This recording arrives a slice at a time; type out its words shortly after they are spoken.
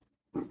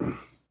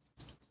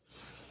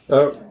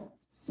Uh,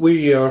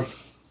 we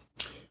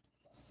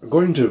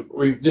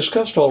we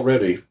discussed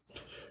already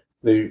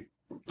the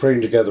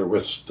praying together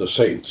with the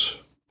saints.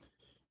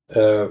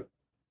 I'm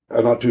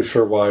not too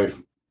sure why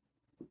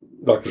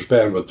Dr.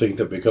 Span would think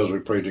that because we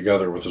pray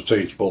together with the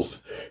saints,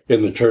 both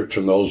in the church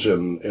and those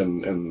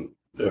in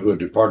who have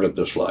departed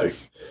this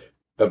life,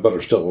 but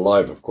are still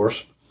alive, of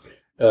course,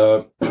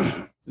 that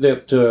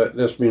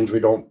this means we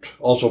don't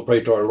also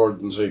pray to our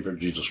Lord and Savior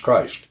Jesus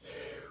Christ.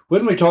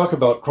 When we talk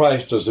about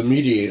Christ as the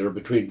mediator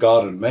between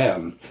God and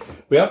man,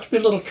 we have to be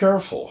a little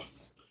careful,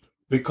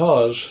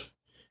 because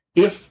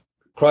if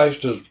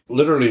Christ is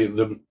literally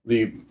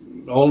the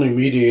only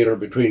mediator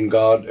between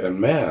God and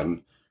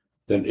man,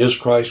 then is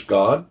Christ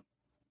God,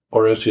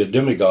 or is he a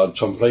demigod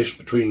someplace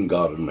between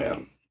God and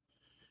man?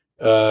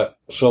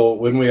 So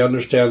when we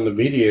understand the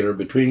mediator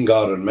between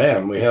God and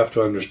man, we have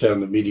to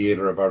understand the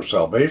mediator of our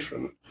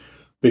salvation,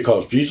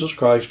 because Jesus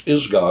Christ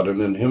is God,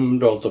 and in him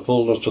dwelt the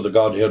fullness of the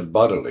Godhead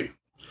bodily.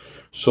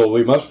 So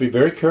we must be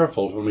very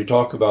careful when we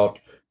talk about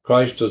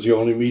Christ as the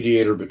only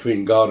mediator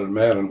between God and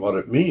man and what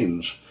it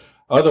means.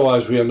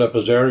 Otherwise, we end up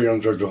as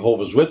Arians or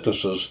Jehovah's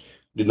Witnesses,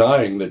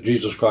 denying that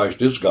Jesus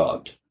Christ is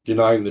God,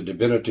 denying the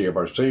divinity of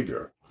our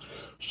Savior.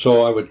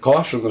 So I would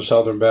caution the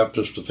Southern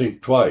Baptists to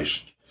think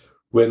twice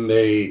when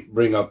they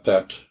bring up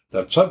that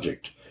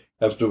subject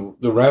as to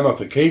the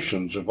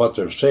ramifications of what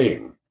they're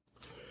saying.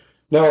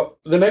 Now,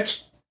 the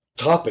next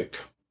topic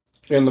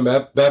in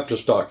the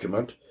Baptist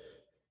document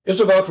is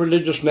about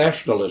religious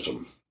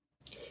nationalism.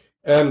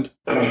 And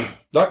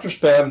Dr.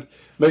 Span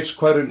makes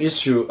quite an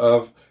issue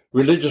of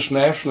religious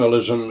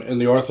nationalism in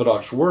the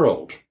Orthodox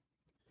world,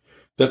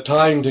 that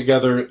tying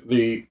together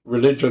the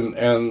religion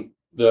and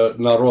the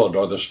narod,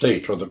 or the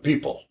state, or the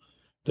people,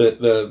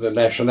 the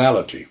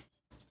nationality.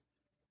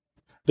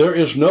 There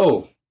is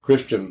no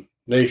Christian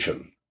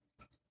nation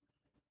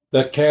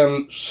that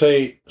can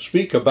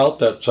speak about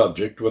that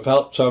subject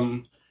without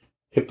some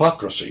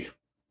hypocrisy.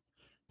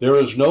 There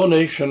is no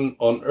nation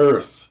on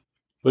earth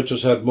which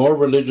has had more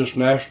religious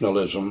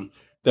nationalism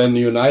than the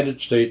United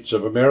States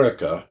of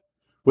America,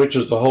 which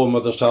is the home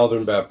of the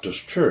Southern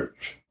Baptist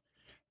Church.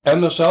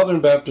 And the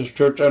Southern Baptist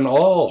Church and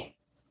all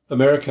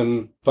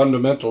American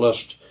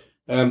fundamentalists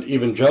and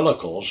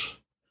evangelicals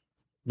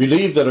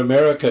believe that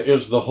America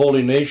is the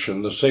holy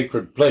nation, the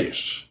sacred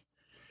place,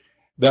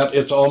 that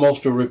it's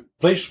almost a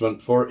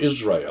replacement for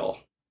Israel.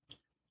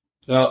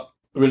 Now,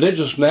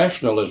 religious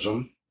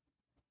nationalism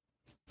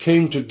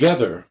came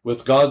together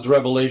with God's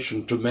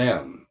revelation to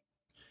man.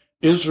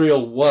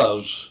 Israel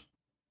was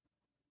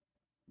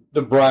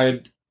the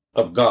bride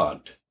of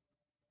God.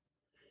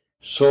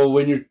 So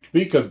when you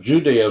speak of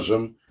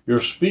Judaism, you're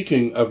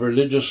speaking of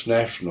religious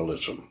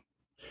nationalism.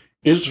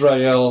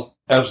 Israel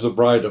as the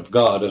bride of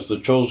God, as the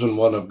chosen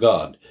one of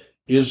God.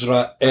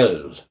 Israel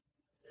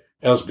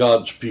as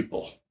God's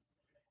people.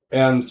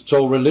 And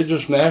so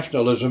religious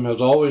nationalism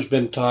has always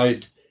been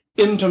tied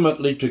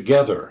intimately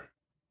together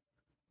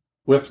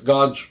with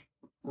God's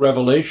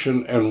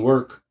revelation and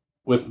work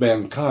with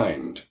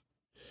mankind.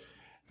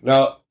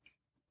 Now,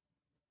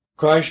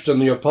 Christ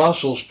and the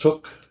apostles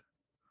took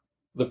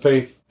the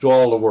faith to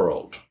all the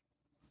world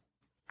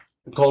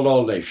and called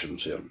all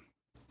nations in.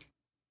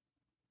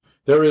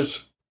 There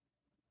is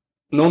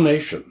no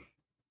nation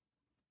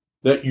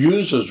that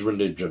uses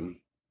religion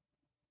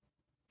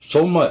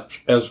so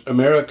much as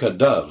America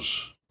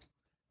does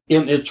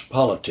in its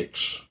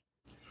politics.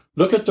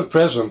 Look at the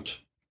present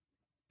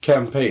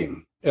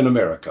campaign in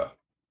America,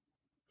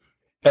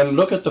 and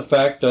look at the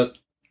fact that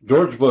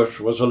George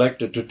Bush was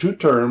elected to 2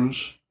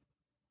 terms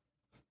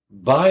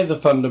by the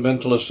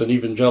fundamentalist and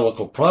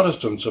evangelical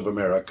Protestants of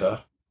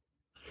America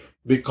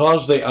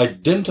because they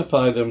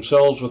identify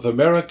themselves with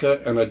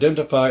America and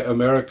identify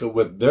America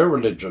with their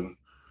religion,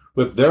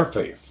 with their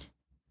faith.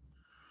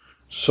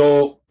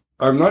 So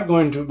I'm not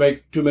going to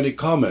make too many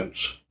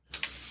comments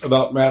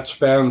about Matt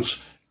Span's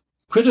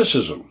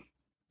criticism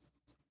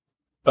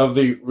of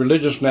the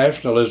religious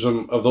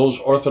nationalism of those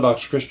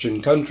Orthodox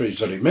Christian countries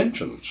that he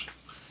mentions,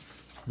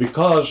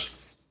 because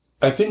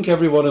I think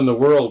everyone in the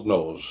world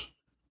knows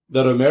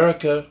that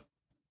America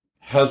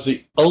has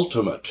the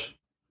ultimate,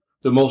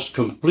 the most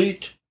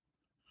complete,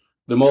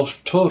 the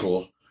most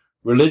total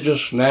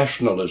religious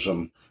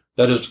nationalism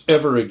that has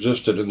ever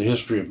existed in the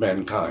history of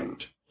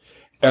mankind,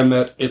 and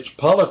that its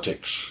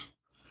politics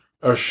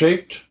are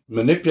shaped,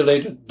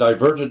 manipulated,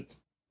 diverted,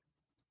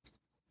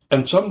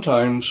 and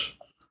sometimes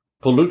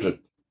polluted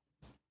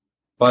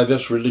by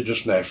this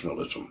religious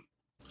nationalism.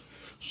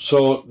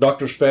 So,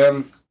 Dr.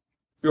 Span,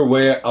 you're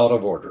way out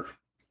of order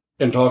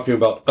in talking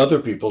about other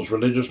people's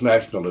religious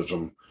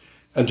nationalism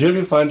until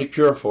you find a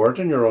cure for it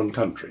in your own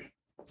country,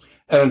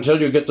 and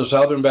until you get the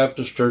Southern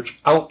Baptist Church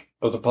out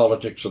of the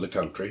politics of the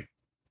country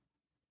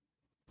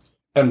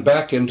and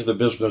back into the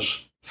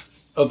business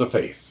of the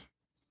faith.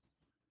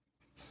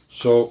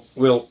 So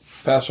we'll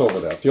pass over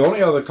that. The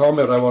only other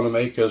comment I want to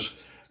make is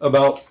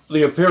about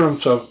the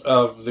appearance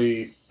of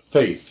the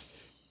faith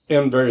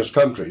in various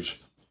countries.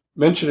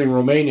 Mentioning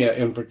Romania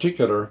in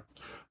particular,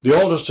 the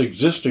oldest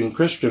existing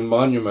Christian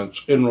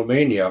monuments in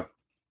Romania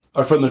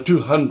are from the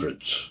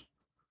 200s.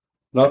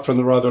 not from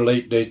the rather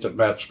late date that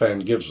Matt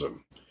Spann gives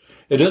them.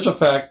 It is a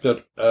fact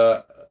that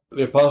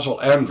the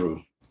Apostle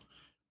Andrew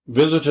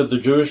visited the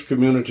Jewish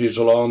communities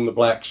along the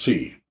Black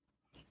Sea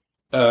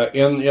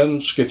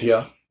in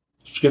Scythia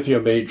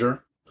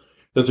Major,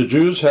 that the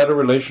Jews had a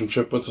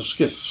relationship with the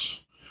Scyths.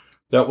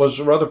 That was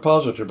a rather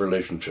positive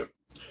relationship.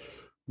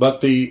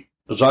 But the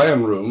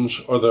Zion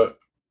rooms, or the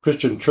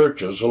Christian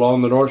churches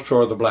along the north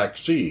shore of the Black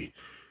Sea,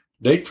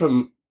 date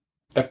from,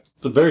 at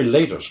the very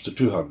latest, the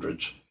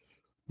 200s.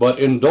 But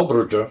in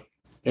Dobruja,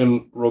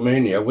 in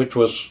Romania, which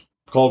was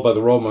called by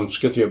the Romans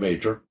Scythia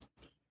Major,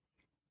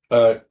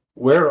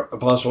 where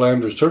Apostle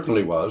Andrew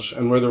certainly was,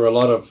 and where there were a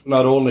lot of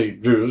not only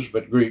Jews,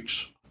 but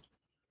Greeks,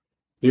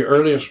 the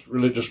earliest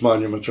religious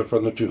monuments are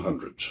from the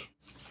 200s.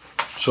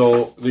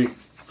 So the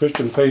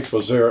Christian faith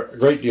was there a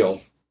great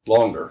deal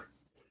longer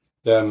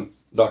than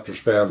Dr.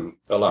 Spann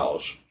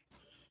allows.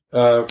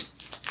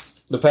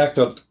 The fact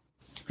that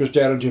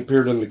Christianity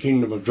appeared in the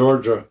Kingdom of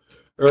Georgia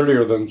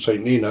earlier than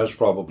St. Nina is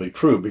probably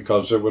true,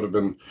 because there would have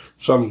been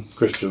some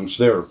Christians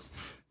there,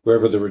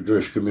 wherever there were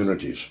Jewish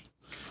communities.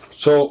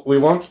 So we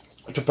want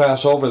to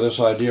pass over this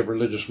idea of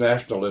religious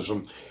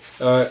nationalism.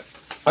 I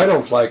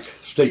don't like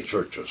state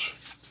churches.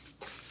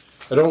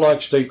 I don't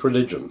like state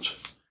religions.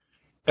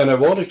 And I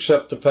won't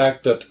accept the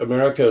fact that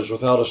America is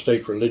without a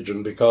state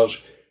religion,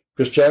 because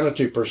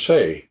Christianity per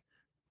se,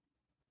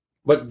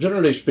 but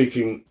generally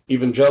speaking,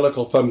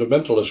 evangelical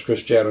fundamentalist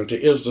Christianity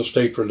is the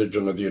state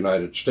religion of the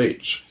United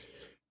States.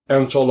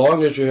 And so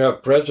long as you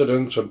have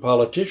presidents and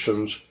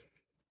politicians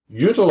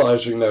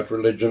utilizing that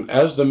religion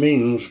as the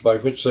means by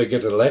which they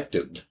get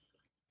elected,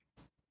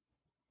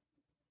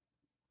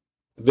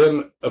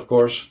 then, of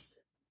course,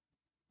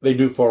 they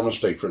do form a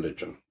state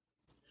religion.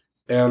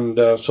 And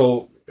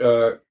so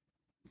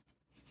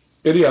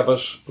any of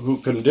us who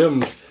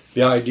condemned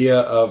the idea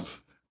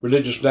of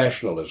religious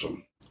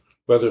nationalism,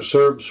 whether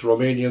Serbs,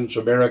 Romanians,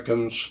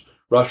 Americans,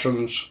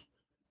 Russians,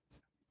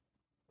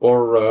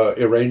 or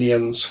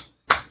Iranians,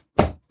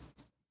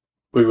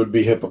 we would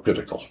be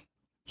hypocritical.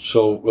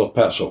 So we'll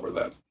pass over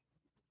that.